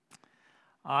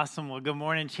Awesome. Well, good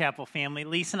morning, Chapel family.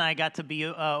 Lisa and I got to be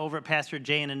over at Pastor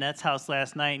Jay and Annette's house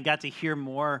last night and got to hear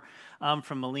more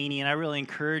from Malini. And I really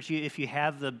encourage you, if you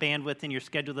have the bandwidth in your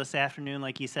schedule this afternoon,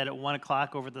 like he said, at 1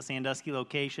 o'clock over at the Sandusky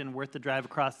location, worth the drive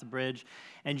across the bridge,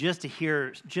 and just to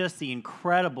hear just the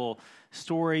incredible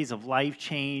stories of life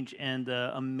change and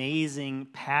the amazing,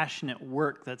 passionate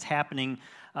work that's happening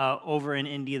over in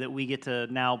India that we get to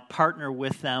now partner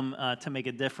with them to make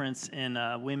a difference in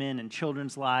women and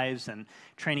children's lives and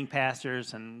training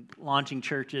pastors and launching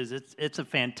churches. It's a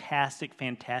fantastic,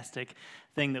 fantastic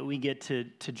thing that we get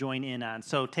to join in on.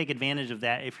 So take advantage of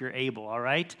that if you're able, all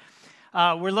right?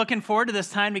 We're looking forward to this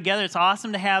time together. It's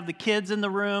awesome to have the kids in the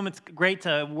room. It's great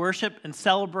to worship and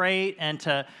celebrate and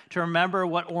to remember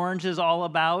what Orange is all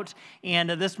about. And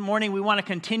this morning, we want to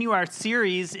continue our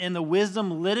series in the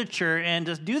wisdom literature. And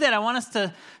to do that, I want us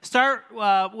to start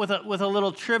with a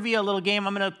little trivia, a little game.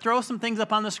 I'm going to throw some things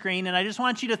up on the screen, and I just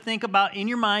want you to think about in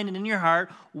your mind and in your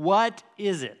heart, what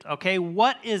is it, okay?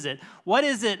 What is it? What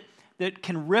is it that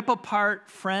can rip apart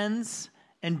friends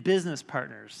and business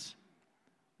partners?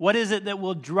 What is it that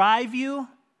will drive you,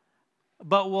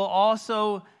 but will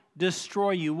also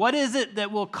destroy you? What is it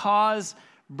that will cause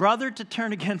brother to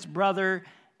turn against brother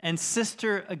and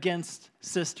sister against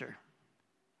sister?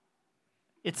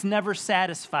 It's never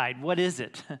satisfied. What is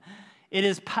it?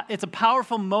 It's a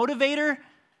powerful motivator,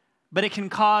 but it can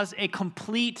cause a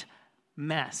complete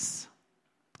mess.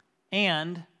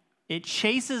 And it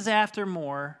chases after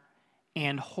more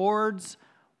and hoards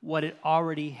what it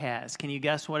already has. Can you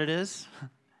guess what it is?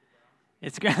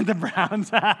 It's the Browns.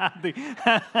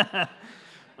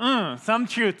 Some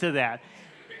truth to that.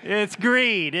 It's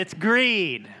greed. It's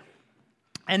greed.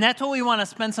 And that's what we want to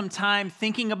spend some time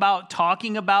thinking about,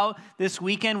 talking about this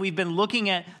weekend. We've been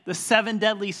looking at the 7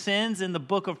 deadly sins in the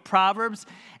book of Proverbs.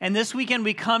 And this weekend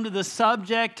we come to the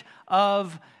subject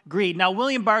of greed. Now,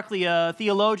 William Barclay, a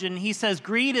theologian, he says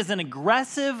greed is an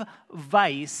aggressive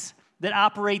vice that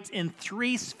operates in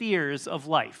 3 spheres of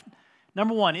life.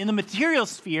 Number 1, in the material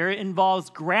sphere, it involves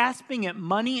grasping at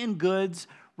money and goods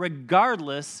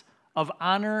regardless of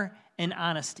honor and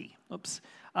honesty.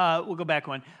 We'll go back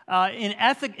one.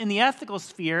 In the ethical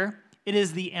sphere, it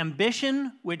is the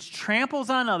ambition which tramples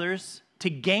on others to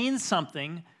gain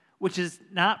something which is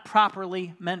not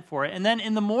properly meant for it. And then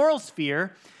in the moral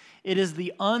sphere, it is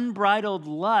the unbridled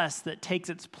lust that takes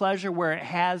its pleasure where it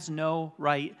has no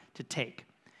right to take.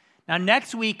 Now,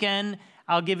 next weekend,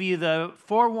 I'll give you the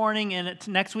forewarning, and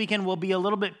next weekend will be a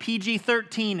little bit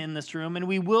PG-13 in this room, and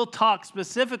we will talk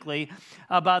specifically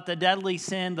about the deadly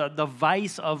sin, the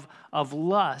vice of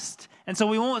lust. And so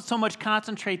we won't so much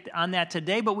concentrate on that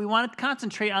today, but we want to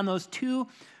concentrate on those 2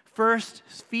 first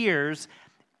spheres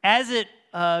as it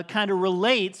kind of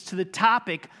relates to the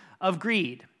topic of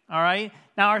greed, all right?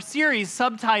 Now, our series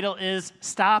subtitle is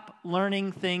Stop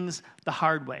Learning Things the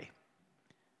Hard Way.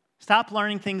 Stop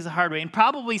learning things the hard way. And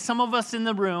probably some of us in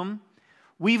the room,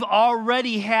 we've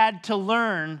already had to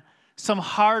learn some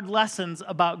hard lessons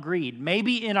about greed.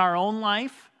 Maybe in our own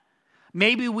life.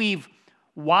 Maybe we've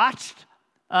watched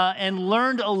and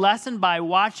learned a lesson by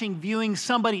viewing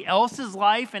somebody else's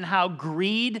life and how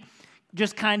greed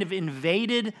just kind of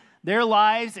invaded their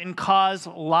lives and caused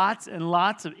lots and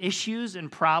lots of issues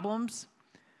and problems.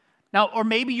 Now, or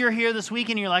maybe you're here this week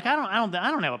and you're like, I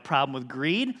don't have a problem with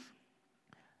greed.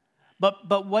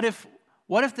 But what if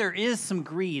there is some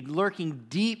greed lurking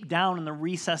deep down in the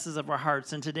recesses of our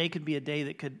hearts, and today could be a day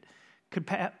that could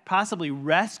possibly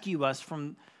rescue us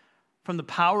from the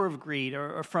power of greed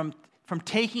or from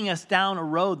taking us down a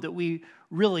road that we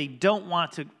really don't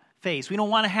want to face. We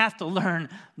don't want to have to learn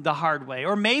the hard way.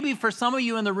 Or maybe for some of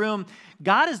you in the room,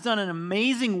 God has done an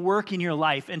amazing work in your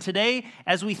life, and today,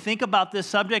 as we think about this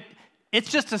subject, it's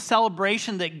just a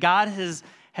celebration that God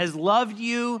has loved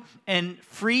you and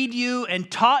freed you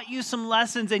and taught you some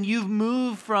lessons, and you've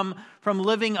moved from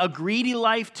living a greedy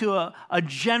life to a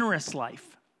generous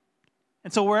life.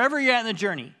 And so wherever you're at in the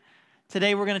journey,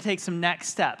 today we're going to take some next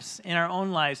steps in our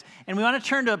own lives. And we want to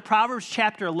turn to Proverbs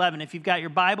chapter 11. If you've got your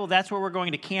Bible, that's where we're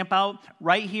going to camp out,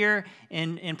 right here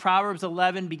in Proverbs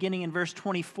 11, beginning in verse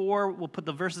 24. We'll put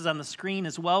the verses on the screen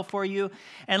as well for you.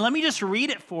 And let me just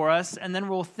read it for us, and then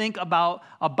we'll think about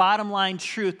a bottom line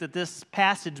truth that this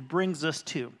passage brings us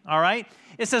to. All right?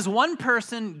 It says, one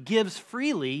person gives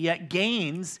freely, yet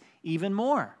gains even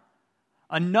more.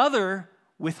 Another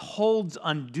withholds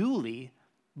unduly,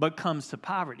 but comes to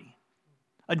poverty.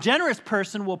 A generous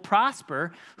person will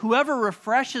prosper. Whoever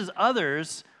refreshes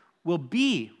others will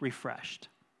be refreshed.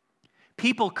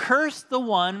 People curse the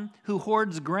one who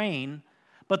hoards grain,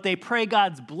 but they pray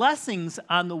God's blessings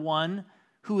on the one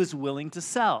who is willing to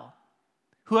sell.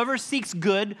 Whoever seeks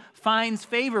good finds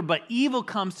favor, but evil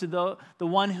comes to the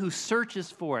one who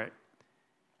searches for it.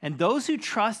 And those who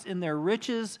trust in their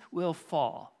riches will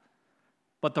fall,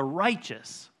 but the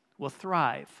righteous will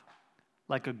thrive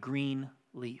like a green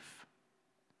leaf.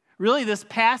 Really, this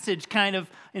passage kind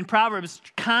of in Proverbs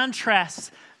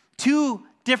contrasts two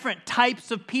different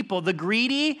types of people, the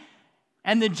greedy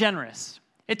and the generous.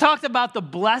 It talked about the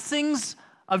blessings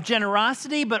of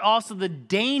generosity, but also the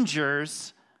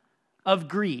dangers of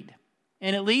greed.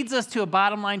 And it leads us to a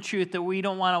bottom line truth that we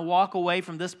don't want to walk away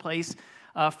from this place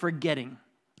forgetting.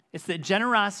 It's that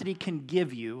generosity can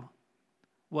give you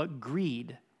what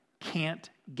greed can't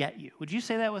get you. Would you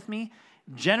say that with me?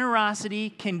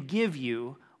 Generosity can give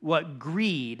you what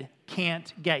greed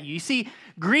can't get you. You see,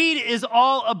 greed is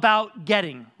all about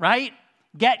getting, right?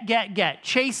 Get.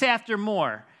 Chase after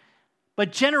more.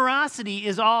 But generosity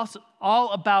is also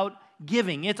all about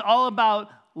giving. It's all about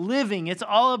living. It's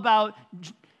all about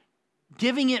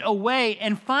giving it away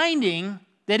and finding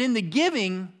that in the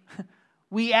giving,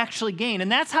 we actually gain. And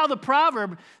that's how the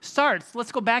proverb starts.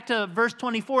 Let's go back to verse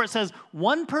 24. It says,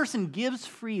 one person gives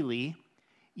freely,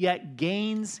 yet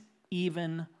gains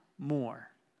even more.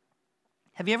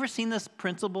 Have you ever seen this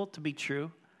principle to be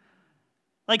true?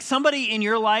 Like somebody in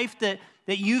your life that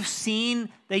you've seen,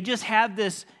 they just have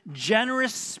this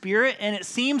generous spirit, and it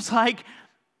seems like,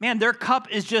 man, their cup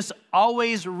is just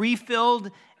always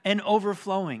refilled and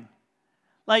overflowing.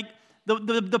 Like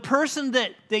the person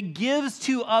that gives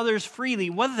to others freely,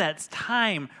 whether that's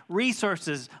time,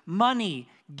 resources, money,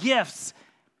 gifts,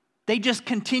 they just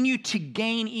continue to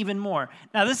gain even more.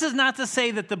 Now, this is not to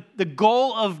say that the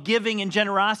goal of giving and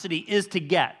generosity is to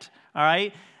get, all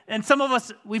right? And some of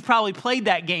us, we've probably played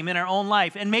that game in our own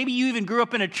life. And maybe you even grew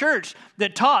up in a church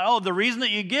that taught, the reason that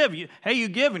you give, you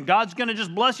give, and God's going to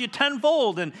just bless you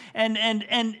tenfold. And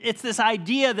it's this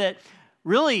idea that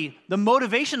really the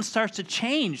motivation starts to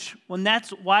change when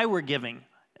that's why we're giving.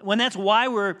 When that's why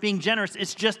we're being generous,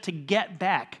 it's just to get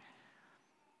back.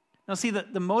 Now, see,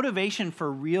 the motivation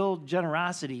for real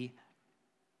generosity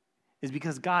is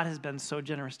because God has been so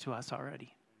generous to us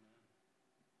already.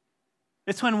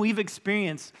 It's when we've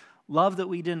experienced love that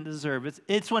we didn't deserve.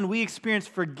 It's when we experience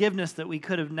forgiveness that we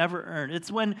could have never earned.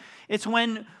 It's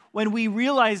when we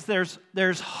realize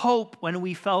there's hope when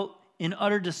we felt in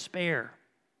utter despair.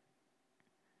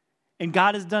 And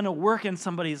God has done a work in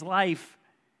somebody's life.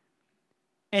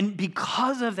 And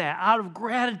because of that, out of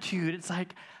gratitude, it's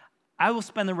like, I will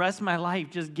spend the rest of my life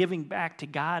just giving back to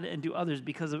God and to others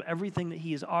because of everything that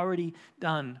He has already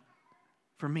done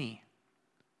for me.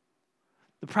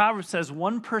 The proverb says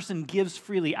one person gives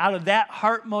freely out of that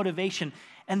heart motivation,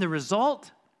 and the result,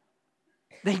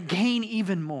 they gain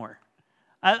even more.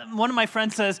 One of my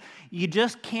friends says, you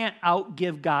just can't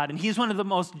outgive God. And he's one of the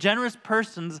most generous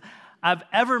persons I've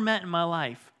ever met in my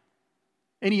life.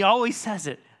 And he always says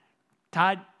it,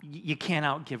 Todd, you can't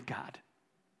outgive God.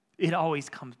 It always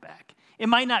comes back. It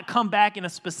might not come back in a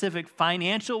specific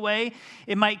financial way.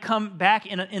 It might come back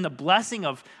in the blessing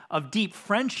of deep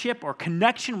friendship or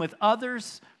connection with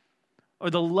others,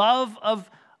 or the love of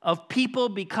people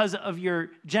because of your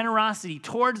generosity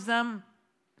towards them.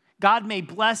 God may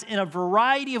bless in a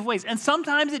variety of ways. And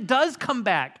sometimes it does come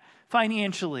back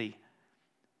financially.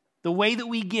 The way that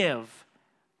we give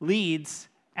leads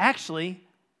actually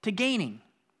to gaining.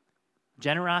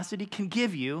 Generosity can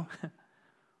give you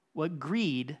what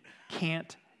greed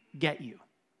can't get you.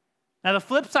 Now, the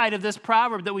flip side of this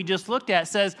proverb that we just looked at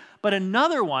says, but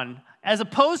another one, as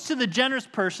opposed to the generous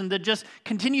person that just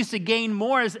continues to gain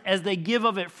more as they give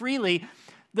of it freely,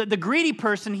 the greedy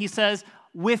person, he says,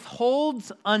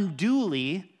 withholds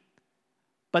unduly,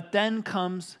 but then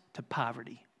comes to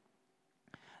poverty.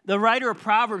 The writer of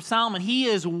Proverbs, Solomon, he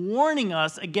is warning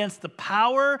us against the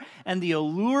power and the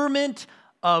allurement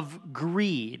of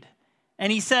greed.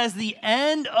 And he says the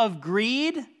end of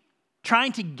greed,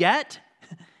 trying to get,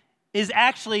 is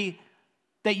actually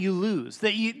that you lose,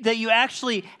 that you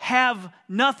actually have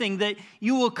nothing, that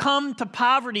you will come to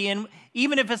poverty. And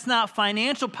even if it's not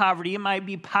financial poverty, it might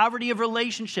be poverty of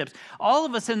relationships. All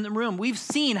of us in the room, we've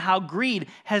seen how greed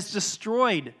has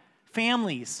destroyed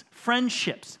families,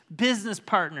 friendships, business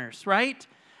partners, right?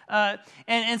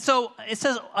 And so it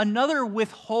says another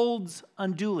withholds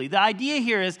unduly. The idea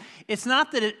here is it's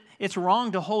not that it's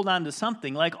wrong to hold on to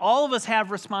something. Like all of us have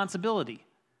responsibility,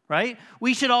 right?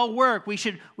 We should all work. We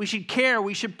should care.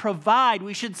 We should provide.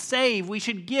 We should save. We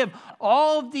should give.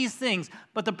 All of these things.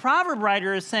 But the proverb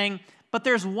writer is saying, but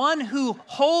there's one who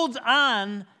holds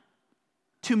on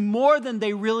to more than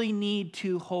they really need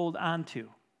to hold on to.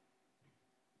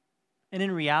 And in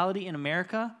reality, in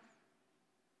America,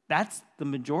 that's the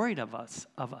majority of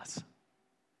us.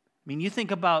 I mean, you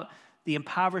think about the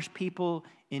impoverished people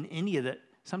in India that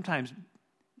sometimes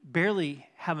barely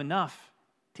have enough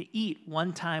to eat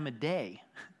one time a day.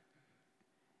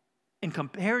 And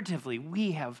comparatively,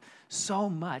 we have so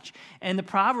much. And the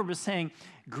proverb is saying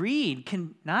greed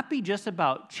can not be just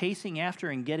about chasing after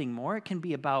and getting more. It can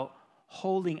be about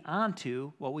holding on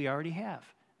to what we already have.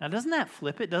 Now, doesn't that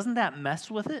flip it? Doesn't that mess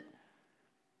with it?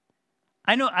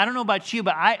 I don't know about you,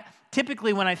 but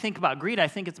typically when I think about greed, I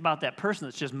think it's about that person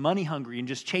that's just money hungry and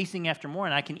just chasing after more.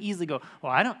 And I can easily go,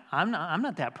 well, I'm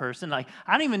not that person. Like,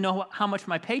 I don't even know how much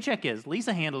my paycheck is.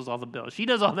 Lisa handles all the bills. She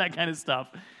does all that kind of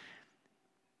stuff.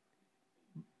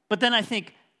 But then I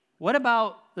think, what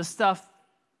about the stuff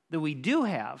that we do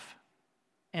have,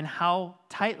 and how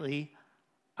tightly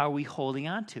are we holding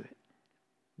on to it?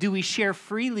 Do we share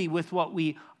freely with what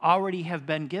we already have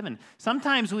been given?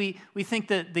 Sometimes we think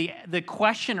that the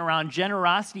question around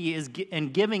generosity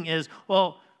and giving is,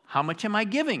 well, how much am I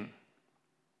giving?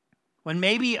 When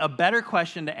maybe a better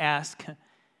question to ask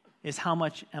is, how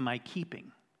much am I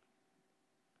keeping?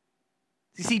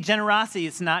 You see, generosity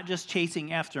is not just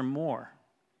chasing after more.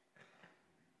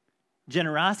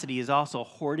 Generosity is also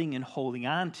hoarding and holding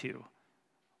on to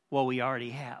what we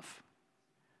already have.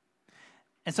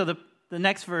 And so the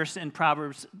next verse in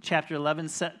Proverbs chapter 11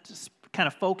 kind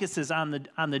of focuses on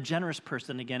the generous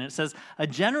person again. It says, a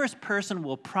generous person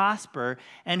will prosper,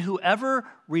 and whoever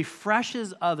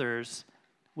refreshes others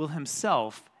will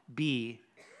himself be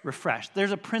refreshed.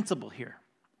 There's a principle here.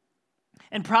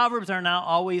 And Proverbs are not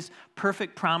always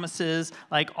perfect promises,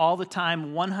 like all the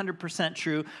time, 100%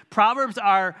 true. Proverbs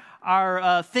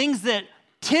are things that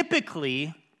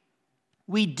typically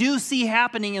we do see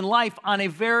happening in life on a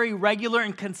very regular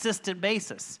and consistent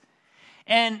basis.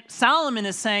 And Solomon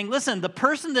is saying, listen, the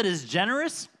person that is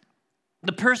generous,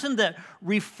 the person that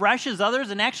refreshes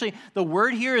others, and actually the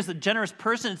word here is a generous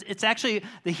person. It's actually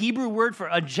the Hebrew word for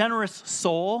a generous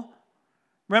soul.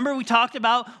 Remember we talked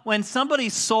about when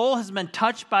somebody's soul has been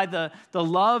touched by the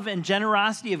love and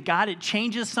generosity of God, it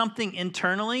changes something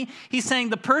internally. He's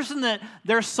saying the person that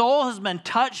their soul has been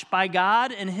touched by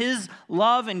God and his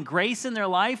love and grace in their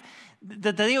life,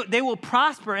 that they will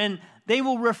prosper and they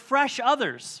will refresh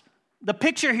others. The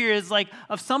picture here is like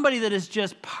of somebody that is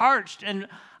just parched and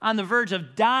on the verge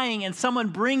of dying, and someone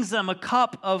brings them a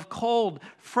cup of cold,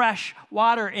 fresh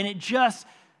water, and it just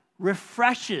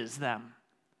refreshes them.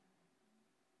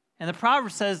 And the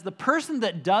proverb says the person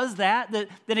that does that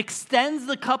extends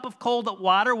the cup of cold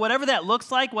water, whatever that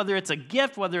looks like, whether it's a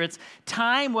gift, whether it's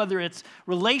time, whether it's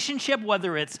relationship,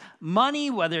 whether it's money,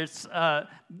 whether it's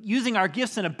using our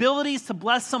gifts and abilities to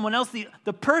bless someone else,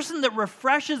 the person that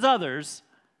refreshes others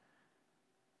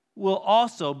will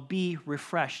also be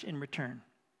refreshed in return.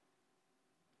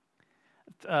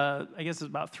 I guess it was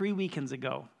about 3 weekends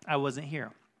ago. I wasn't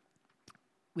here.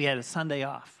 We had a Sunday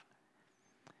off.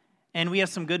 And we have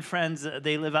some good friends.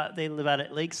 They live out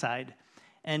at Lakeside,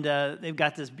 and they've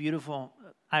got this beautiful.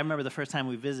 I remember the first time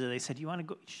we visited, they said, "You want to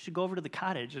go? You should go over to the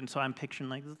cottage." And so I'm picturing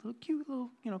like this little cute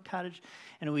little cottage,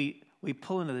 and we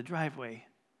pull into the driveway.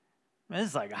 This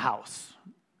is like a house,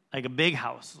 like a big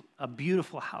house, a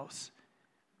beautiful house.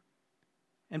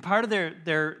 And part of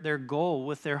their goal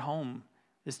with their home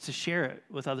is to share it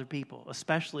with other people,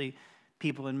 especially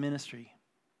people in ministry.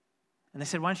 And they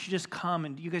said, "Why don't you just come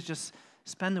and you guys just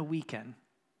spend the weekend?"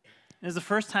 It was the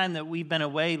first time that we've been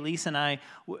away, Lisa and I,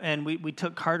 and we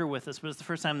took Carter with us, but it's the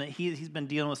first time that he's been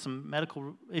dealing with some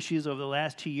medical issues over the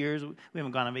last 2 years. We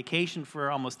haven't gone on vacation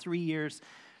for almost 3 years.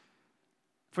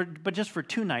 But just for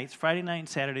 2 nights, Friday night and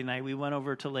Saturday night, we went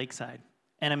over to Lakeside.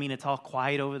 And I mean, it's all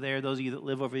quiet over there. Those of you that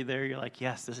live over there, you're like,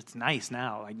 yes, it's nice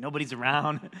now. Like, nobody's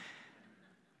around.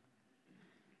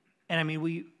 And I mean,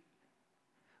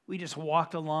 we just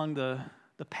walked along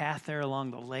the path there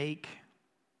along the lake.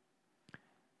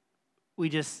 We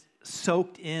just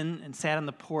soaked in and sat on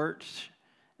the porch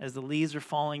as the leaves were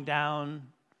falling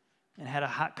down and had a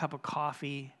hot cup of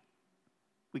coffee.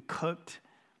 We cooked.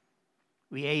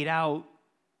 We ate out.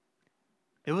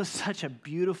 It was such a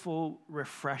beautiful,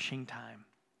 refreshing time.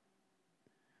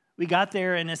 We got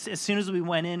there, and as soon as we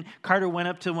went in, Carter went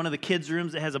up to one of the kids'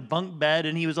 rooms that has a bunk bed,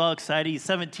 and he was all excited. He's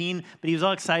 17, but he was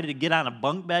all excited to get on a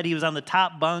bunk bed. He was on the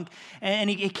top bunk, and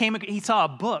he saw a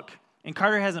book. And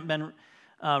Carter hasn't been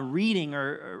reading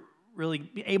or really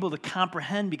able to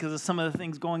comprehend because of some of the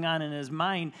things going on in his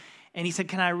mind. And he said,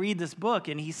 "Can I read this book?"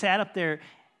 And he sat up there,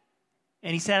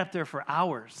 for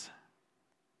hours,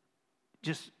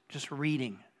 just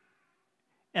reading.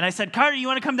 And I said, "Carter, you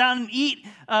want to come down and eat?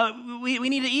 We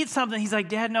need to eat something." He's like,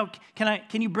 "Dad, no,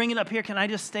 can you bring it up here? Can I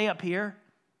just stay up here?"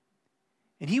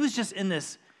 And he was just in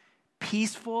this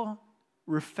peaceful,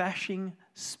 refreshing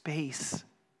space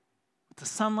the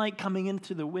sunlight coming in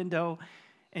through the window,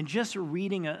 and just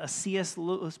reading a C.S.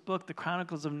 Lewis book, The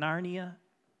Chronicles of Narnia.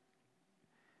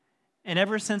 And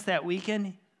ever since that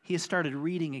weekend, he has started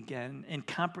reading again and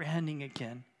comprehending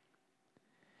again.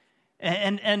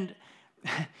 And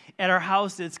at our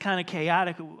house, it's kind of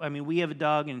chaotic. I mean, we have a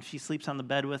dog, and she sleeps on the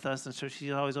bed with us, and so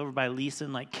she's always over by Lisa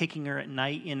and like kicking her at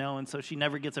night, and so Lisa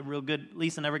never gets a real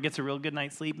good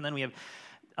night's sleep. And then we have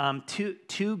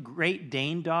two Great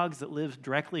Dane dogs that live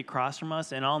directly across from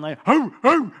us, and all night, ho,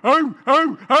 ho, ho,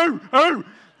 ho, ho, ho.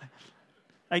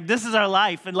 Like, this is our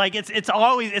life, and like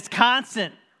it's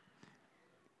constant.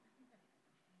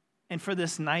 And for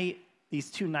this night, these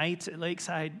 2 nights at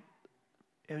Lakeside,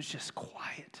 it was just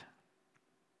quiet.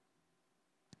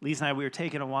 Lisa and I, we were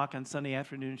taking a walk on Sunday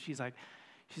afternoon. She's like,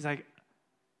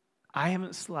 I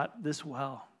haven't slept this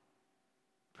well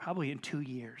probably in 2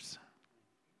 years.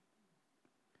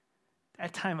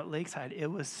 That time at Lakeside, it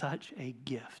was such a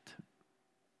gift.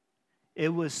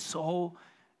 It was so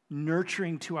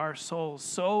nurturing to our souls,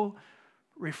 so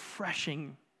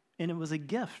refreshing, and it was a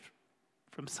gift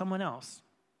from someone else.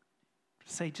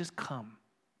 Say, just come,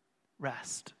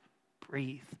 rest,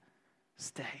 breathe,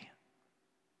 stay.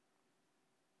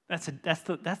 That's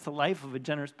the life of a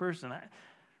generous person.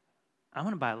 I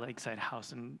want to buy a Lakeside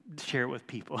house and share it with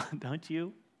people, don't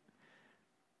you?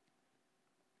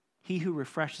 He who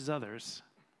refreshes others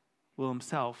will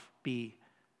himself be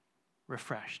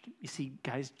refreshed. You see,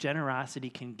 guys, generosity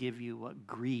can give you what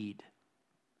greed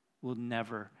will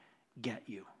never get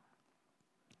you.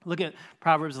 Look at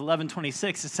Proverbs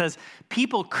 11:26. It says,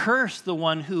 people curse the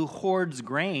one who hoards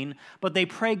grain, but they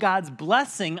pray God's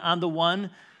blessing on the one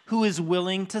who is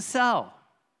willing to sell.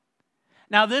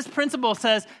 Now, this principle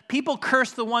says people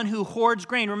curse the one who hoards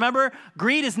grain. Remember,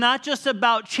 greed is not just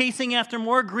about chasing after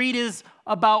more. Greed is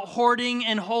about hoarding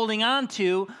and holding on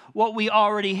to what we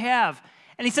already have.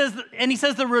 And he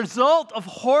says the result of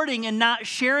hoarding and not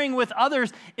sharing with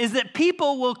others is that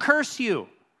people will curse you.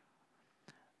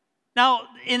 Now,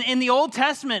 in the Old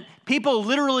Testament, people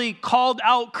literally called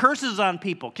out curses on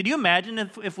people. Could you imagine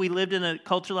if we lived in a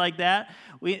culture like that?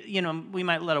 We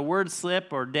might let a word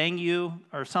slip or dang you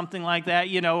or something like that,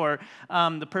 or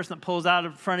the person that pulls out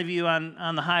in front of you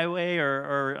on the highway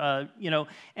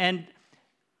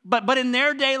but in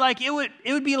their day, like it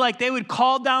would be like they would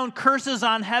call down curses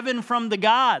on heaven from the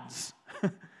gods.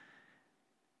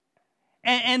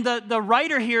 and the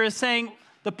writer here is saying,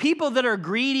 the people that are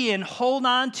greedy and hold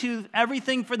on to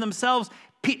everything for themselves,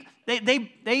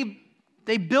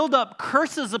 they build up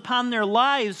curses upon their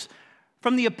lives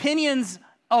from the opinions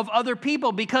of other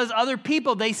people, because other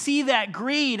people, they see that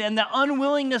greed and the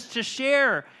unwillingness to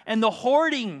share and the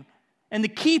hoarding and the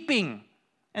keeping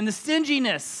and the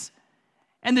stinginess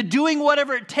and the doing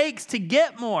whatever it takes to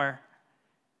get more.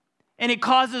 And it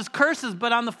causes curses.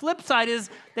 But on the flip side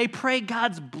is they pray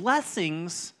God's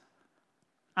blessings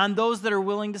on those that are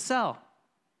willing to sell.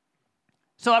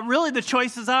 So really the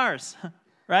choice is ours,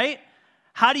 right?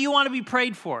 How do you want to be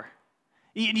prayed for?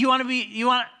 Do you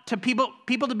want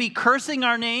people to be cursing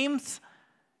our names?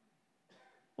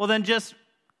 Well, then just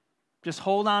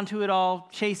hold on to it all,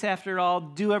 chase after it all,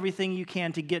 do everything you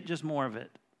can to get just more of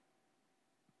it.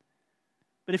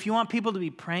 But if you want people to be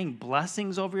praying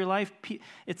blessings over your life,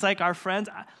 it's like our friends,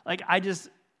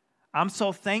 I'm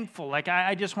so thankful. Like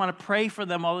I just want to pray for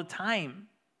them all the time.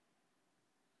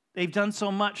 They've done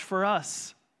so much for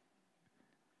us.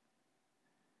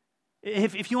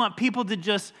 If you want people to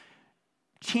just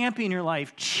champion your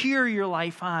life, cheer your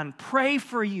life on, pray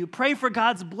for you, pray for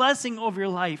God's blessing over your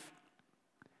life,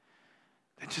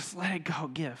 then just let it go,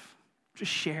 give.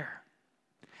 Just share.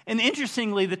 And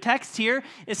interestingly, the text here,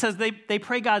 it says they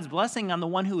pray God's blessing on the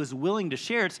one who is willing to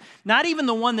share. It's not even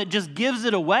the one that just gives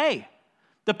it away.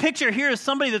 The picture here is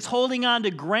somebody that's holding on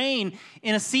to grain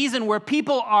in a season where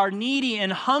people are needy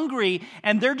and hungry,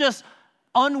 and they're just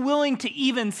unwilling to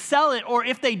even sell it, or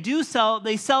if they do sell it,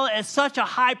 they sell it at such a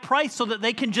high price so that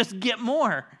they can just get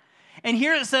more. And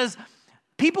here it says,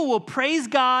 people will praise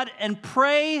God and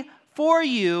pray for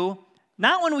you,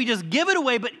 not when we just give it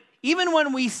away, but even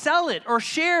when we sell it or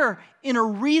share in a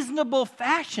reasonable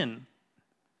fashion.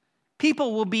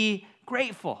 People will be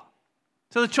grateful.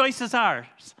 So the choice is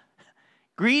ours.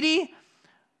 Greedy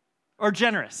or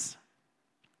generous?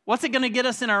 What's it going to get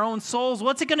us in our own souls?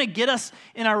 What's it going to get us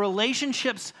in our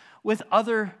relationships with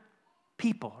other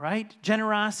people, right?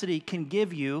 Generosity can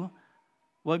give you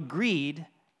what greed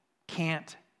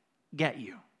can't get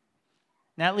you.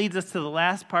 And that leads us to the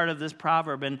last part of this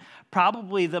proverb, and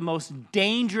probably the most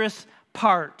dangerous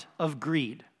part of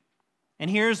greed. And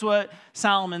here's what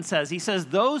Solomon says. He says,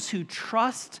 those who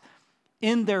trust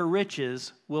in their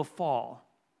riches will fall,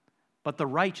 but the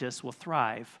righteous will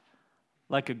thrive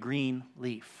like a green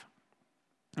leaf.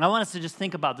 And I want us to just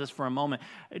think about this for a moment.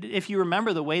 If you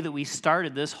remember the way that we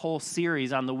started this whole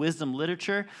series on the wisdom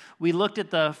literature, we looked at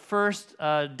the first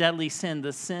deadly sin,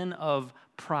 the sin of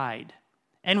pride.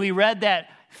 And we read that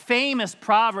famous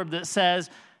proverb that says,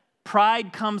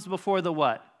 pride comes before the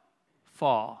what?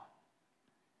 Fall.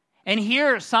 And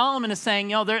here Solomon is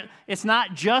saying, it's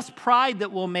not just pride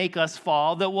that will make us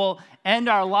fall, that will end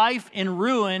our life in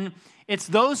ruin. It's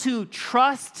those who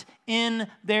trust in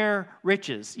their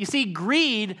riches. You see,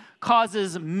 greed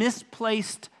causes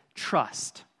misplaced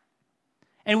trust.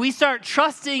 And we start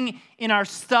trusting in our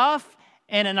stuff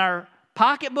and in our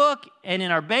pocketbook and in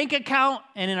our bank account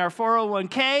and in our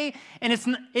 401k. And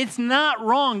it's not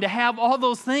wrong to have all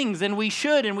those things, and we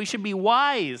should be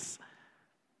wise.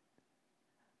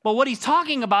 But what he's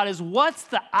talking about is what's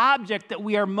the object that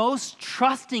we are most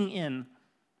trusting in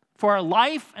for our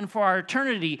life and for our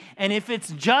eternity. And if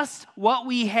it's just what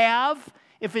we have,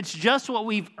 if it's just what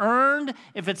we've earned,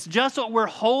 if it's just what we're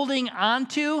holding on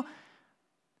to,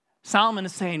 Solomon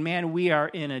is saying, man, we are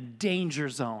in a danger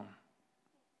zone.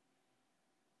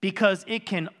 Because it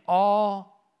can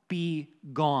all be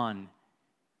gone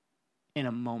in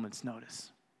a moment's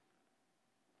notice.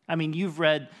 I mean, you've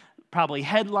read probably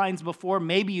headlines before.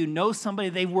 Maybe you know somebody,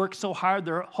 they've worked so hard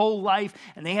their whole life,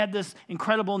 and they had this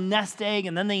incredible nest egg,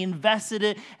 and then they invested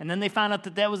it, and then they found out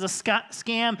that was a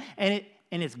scam, and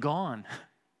it's gone.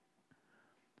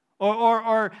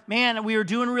 Or man, we were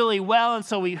doing really well, and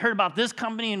so we heard about this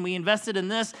company, and we invested in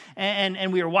this,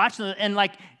 and we were watching it, and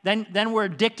then we're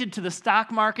addicted to the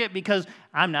stock market because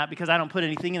I don't put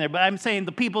anything in there, but I'm saying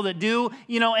the people that do,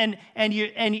 and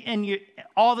you're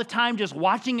all the time just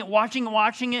watching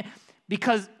it,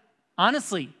 because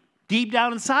honestly, deep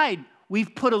down inside,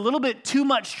 we've put a little bit too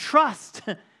much trust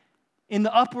in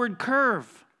the upward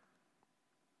curve,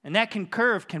 and that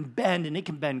curve can bend, and it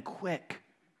can bend quick.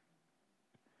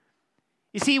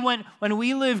 You see, when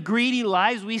we live greedy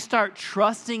lives, we start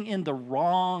trusting in the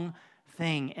wrong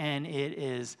thing, and it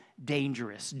is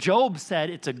dangerous. Job said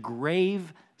it's a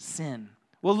grave sin.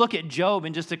 We'll look at Job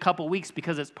in just a couple weeks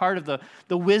because it's part of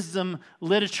the wisdom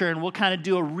literature, and we'll kind of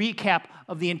do a recap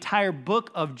of the entire book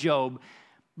of Job.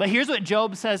 But here's what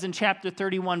Job says in chapter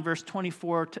 31, verse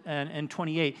 24 and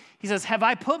 28. He says, "Have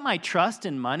I put my trust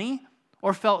in money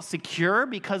or felt secure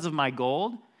because of my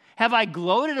gold? Have I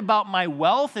gloated about my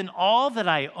wealth and all that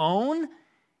I own?"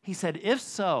 He said, "If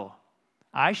so,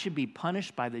 I should be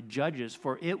punished by the judges,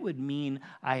 for it would mean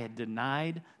I had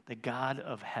denied the God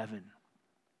of heaven."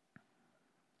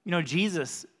 It was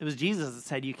Jesus that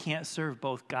said you can't serve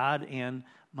both God and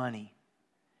money.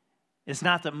 It's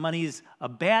not that money is a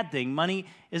bad thing. Money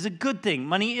is a good thing.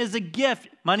 Money is a gift.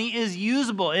 Money is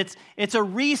usable. It's a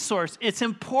resource. It's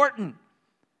important.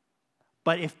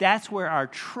 But if that's where our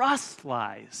trust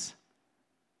lies,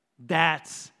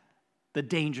 that's the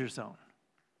danger zone.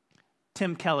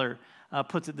 Tim Keller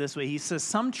puts it this way. He says,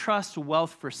 "Some trust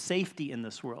wealth for safety in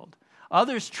this world.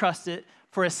 Others trust it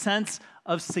for a sense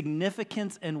of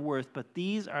significance and worth, but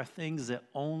these are things that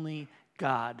only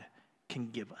God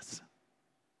can give us."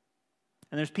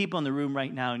 And there's people in the room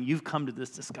right now, and you've come to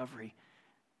this discovery.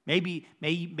 Maybe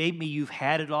you've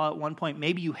had it all at one point.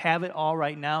 Maybe you have it all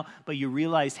right now, but you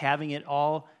realize having it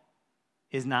all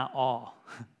is not all.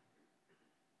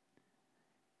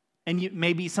 And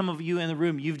maybe some of you in the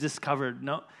room, you've discovered,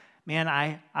 no, man,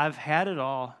 I've had it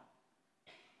all,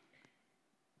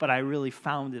 but I really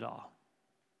found it all.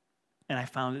 And I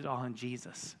found it all in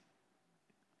Jesus.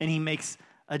 And he makes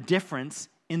a difference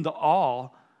in the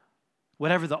all,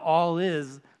 whatever the all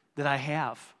is that I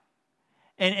have.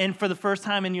 And for the first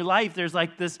time in your life, there's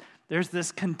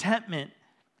this contentment,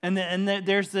 and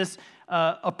there's this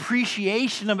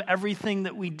appreciation of everything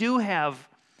that we do have.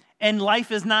 And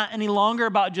life is not any longer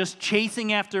about just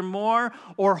chasing after more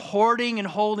or hoarding and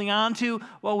holding on to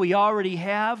what we already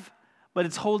have, but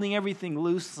it's holding everything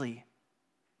loosely.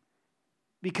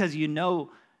 Because you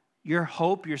know your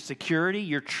hope, your security,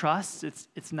 your trust,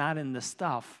 it's not in the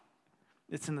stuff.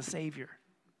 It's in the Savior.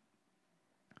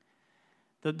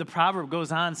 The proverb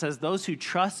goes on and says, "Those who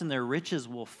trust in their riches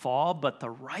will fall, but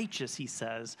the righteous," he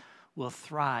says, "will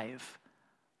thrive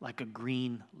like a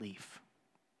green leaf."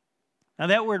 Now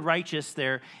that word righteous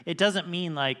there, it doesn't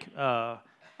mean like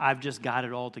I've just got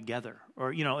it all together.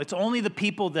 Or, it's only the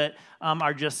people that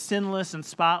are just sinless and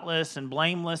spotless and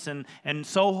blameless and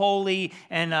so holy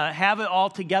and have it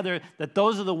all together, that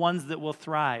those are the ones that will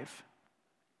thrive.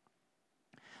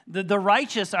 The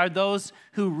righteous are those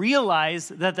who realize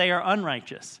that they are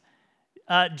unrighteous.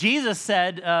 Jesus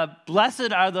said,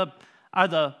 "Blessed are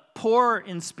the poor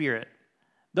in spirit.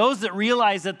 Those that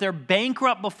realize that they're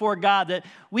bankrupt before God, that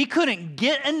we couldn't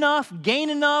get enough, gain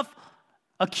enough,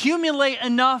 accumulate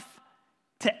enough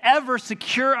to ever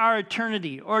secure our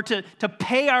eternity or to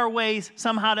pay our ways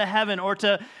somehow to heaven or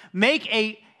to make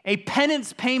a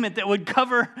penance payment that would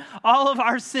cover all of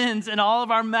our sins and all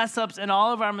of our mess ups and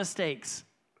all of our mistakes.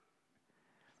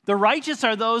 The righteous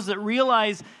are those that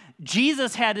realize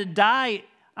Jesus had to die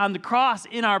on the cross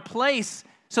in our place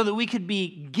so that we could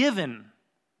be given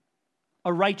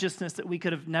a righteousness that we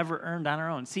could have never earned on our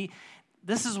own. See,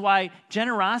 this is why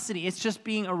generosity, it's just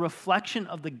being a reflection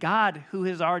of the God who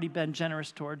has already been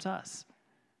generous towards us.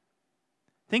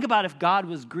 Think about if God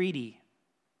was greedy.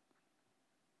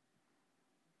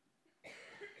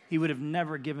 He would have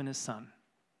never given his son.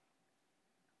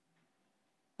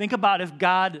 Think about if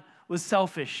God was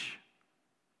selfish.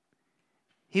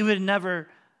 He would have never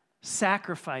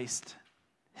sacrificed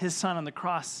his son on the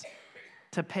cross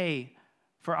to pay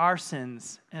for our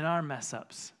sins and our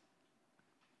mess-ups.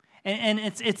 And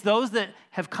it's those that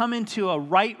have come into a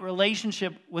right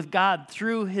relationship with God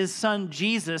through his son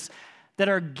Jesus that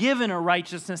are given a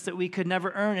righteousness that we could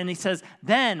never earn. And he says,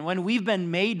 then when we've been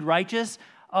made righteous,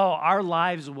 our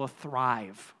lives will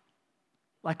thrive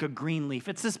like a green leaf.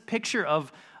 It's this picture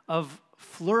of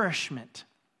flourishment.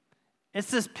 It's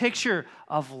this picture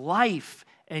of life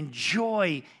and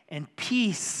joy and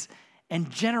peace and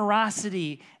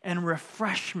generosity and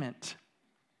refreshment.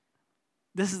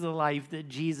 This is the life that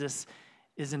Jesus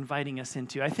is inviting us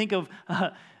into. I think of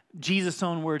Jesus'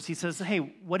 own words. He says, hey,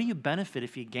 what do you benefit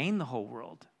if you gain the whole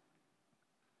world,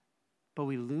 but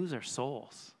we lose our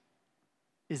souls?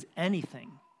 Is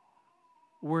anything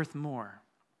worth more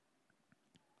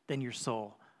than your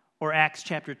soul? Or Acts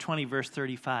chapter 20, verse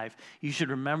 35. You should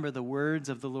remember the words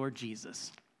of the Lord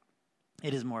Jesus.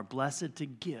 It is more blessed to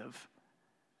give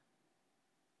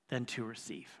than to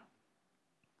receive.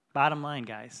 Bottom line,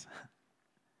 guys,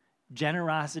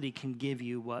 generosity can give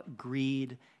you what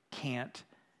greed can't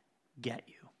get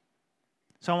you.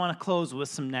 So I want to close with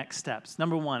some next steps.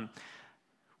 Number one,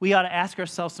 we ought to ask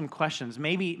ourselves some questions.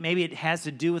 Maybe it has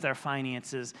to do with our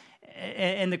finances.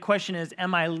 And the question is,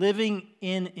 am I living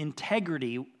in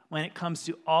integrity when it comes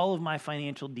to all of my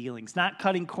financial dealings? Not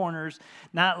cutting corners,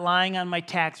 not lying on my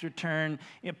tax return,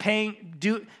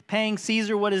 paying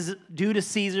Caesar what is due to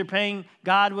Caesar, paying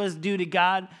God what is due to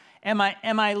God. Am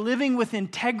I living with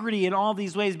integrity in all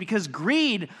these ways? Because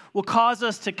greed will cause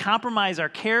us to compromise our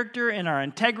character and our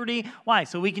integrity. Why?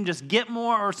 So we can just get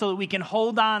more, or so that we can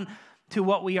hold on to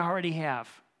what we already have.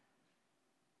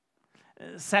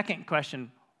 Second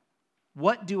question,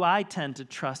 what do I tend to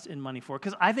trust in money for?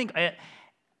 Because I think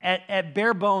at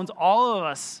bare bones, all of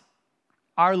us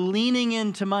are leaning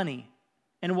into money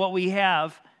and what we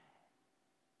have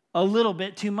a little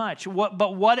bit too much.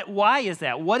 Why is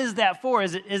that? What is that for?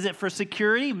 Is it for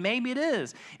security? Maybe it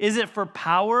is. Is it for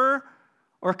power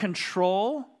or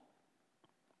control?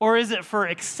 Or is it for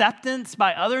acceptance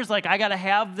by others? Like, I got to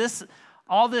have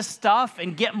all this stuff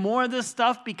and get more of this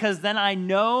stuff because then I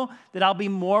know that I'll be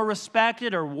more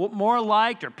respected or more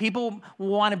liked, or people will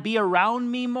want to be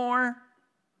around me more.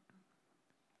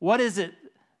 What is it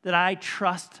that I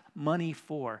trust money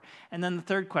for? And then the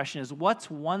third question is, what's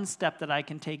one step that I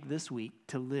can take this week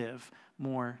to live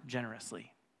more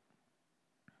generously?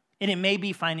 And it may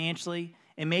be financially,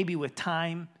 it may be with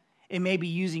time, it may be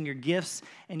using your gifts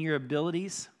and your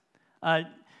abilities.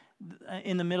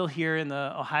 In the middle here in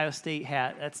the Ohio State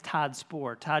hat, that's Todd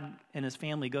Spohr. Todd and his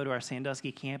family go to our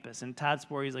Sandusky campus. And Todd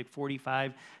Spohr, he's like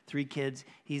 45, 3 kids.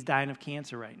 He's dying of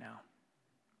cancer right now.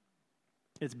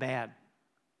 It's bad.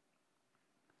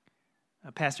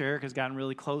 Pastor Eric has gotten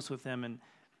really close with him, and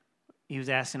he was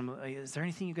asking him, is there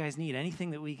anything you guys need,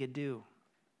 anything that we could do?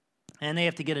 And they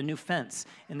have to get a new fence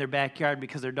in their backyard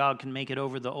because their dog can make it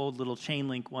over the old little chain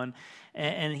link one.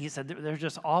 And he said, there's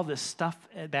just all this stuff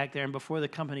back there. And before the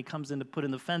company comes in to put in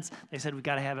the fence, they said, we've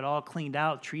got to have it all cleaned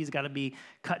out. Trees got to be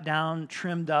cut down,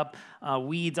 trimmed up,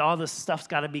 weeds, all this stuff's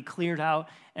got to be cleared out.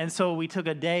 And so we took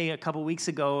a day a couple weeks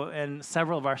ago, and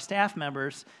several of our staff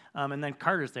members, and then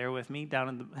Carter's there with me,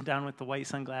 down with the white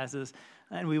sunglasses,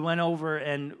 and we went over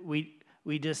and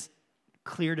we just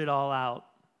cleared it all out.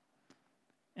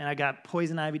 And I got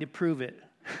poison ivy to prove it.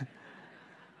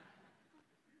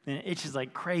 And it itches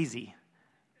like crazy.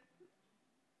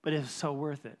 But it was so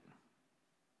worth it.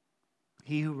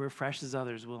 He who refreshes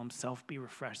others will himself be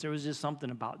refreshed. There was just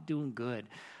something about doing good,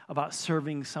 about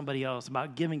serving somebody else,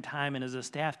 about giving time and as a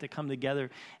staff to come together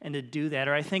and to do that.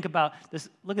 Or I think about this,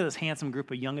 look at this handsome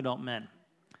group of young adult men.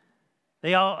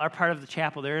 They all are part of the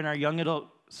chapel. They're in our young adult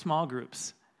small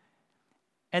groups.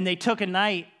 And they took a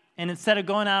night And instead of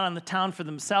going out on the town for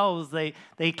themselves, they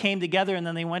came together and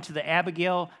then they went to the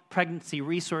Abigail Pregnancy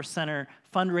Resource Center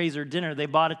fundraiser dinner. They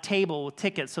bought a table with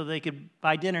tickets so they could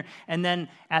buy dinner. And then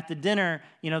at the dinner,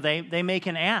 they make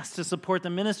an ask to support the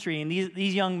ministry. And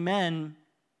these young men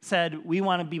said, we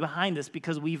want to be behind this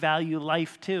because we value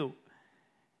life too.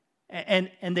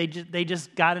 And they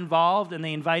just got involved and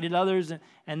they invited others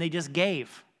and they just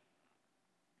gave.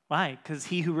 Why? Because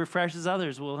he who refreshes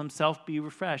others will himself be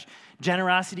refreshed.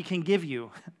 Generosity can give you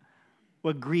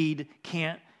what greed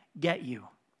can't get you.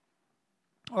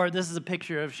 Or this is a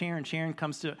picture of Sharon. Sharon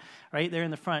comes to right there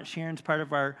in the front. Sharon's part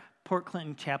of our Port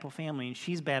Clinton Chapel family, and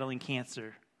she's battling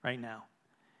cancer right now.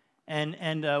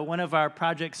 And one of our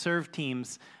Project Serve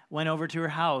teams went over to her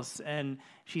house, and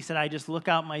she said, I just look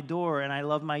out my door, and I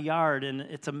love my yard, and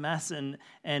it's a mess. And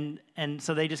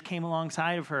so they just came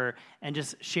alongside of her and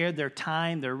just shared their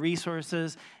time, their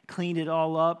resources, cleaned it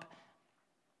all up,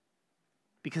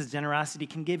 because generosity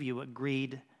can give you what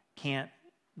greed can't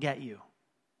get you.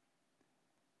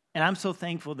 And I'm so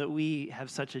thankful that we have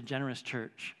such a generous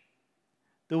church.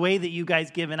 The way that you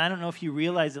guys give, and I don't know if you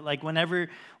realize it, like whenever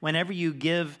you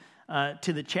give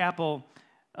to the chapel,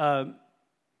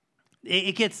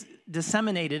 it gets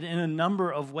disseminated in a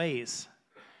number of ways.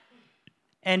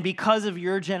 And because of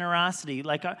your generosity,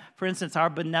 like for instance, our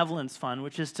benevolence fund,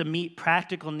 which is to meet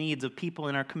practical needs of people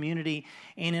in our community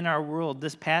and in our world,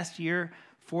 this past year,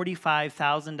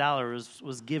 $45,000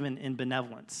 was given in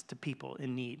benevolence to people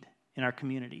in need in our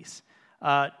communities.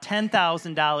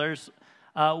 $10,000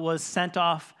 was sent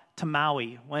off to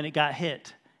Maui when it got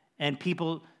hit, and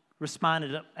people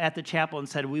responded at the chapel and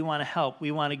said, we want to help, we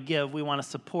want to give, we want to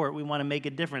support, we want to make a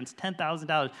difference.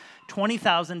 $10,000.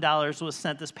 $20,000 was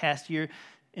sent this past year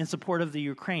in support of the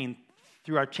Ukraine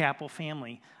through our chapel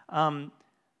family.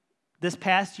 This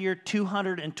past year,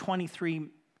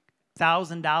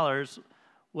 $223,000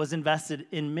 was invested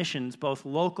in missions, both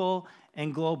local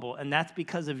and global, and that's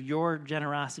because of your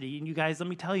generosity. And you guys, let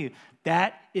me tell you,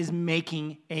 that is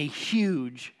making a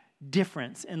huge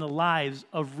difference in the lives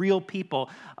of real people,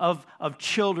 of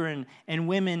children and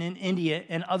women in India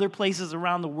and other places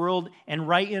around the world and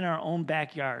right in our own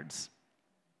backyards.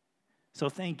 So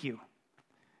thank you.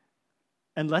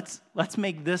 And let's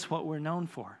make this what we're known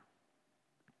for.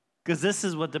 Because this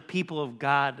is what the people of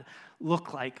God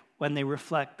look like when they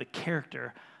reflect the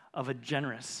character of a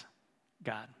generous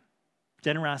God.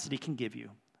 Generosity can give you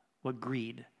what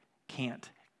greed can't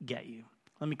get you.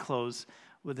 Let me close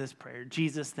with this prayer.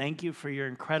 Jesus, thank you for your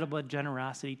incredible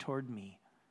generosity toward me.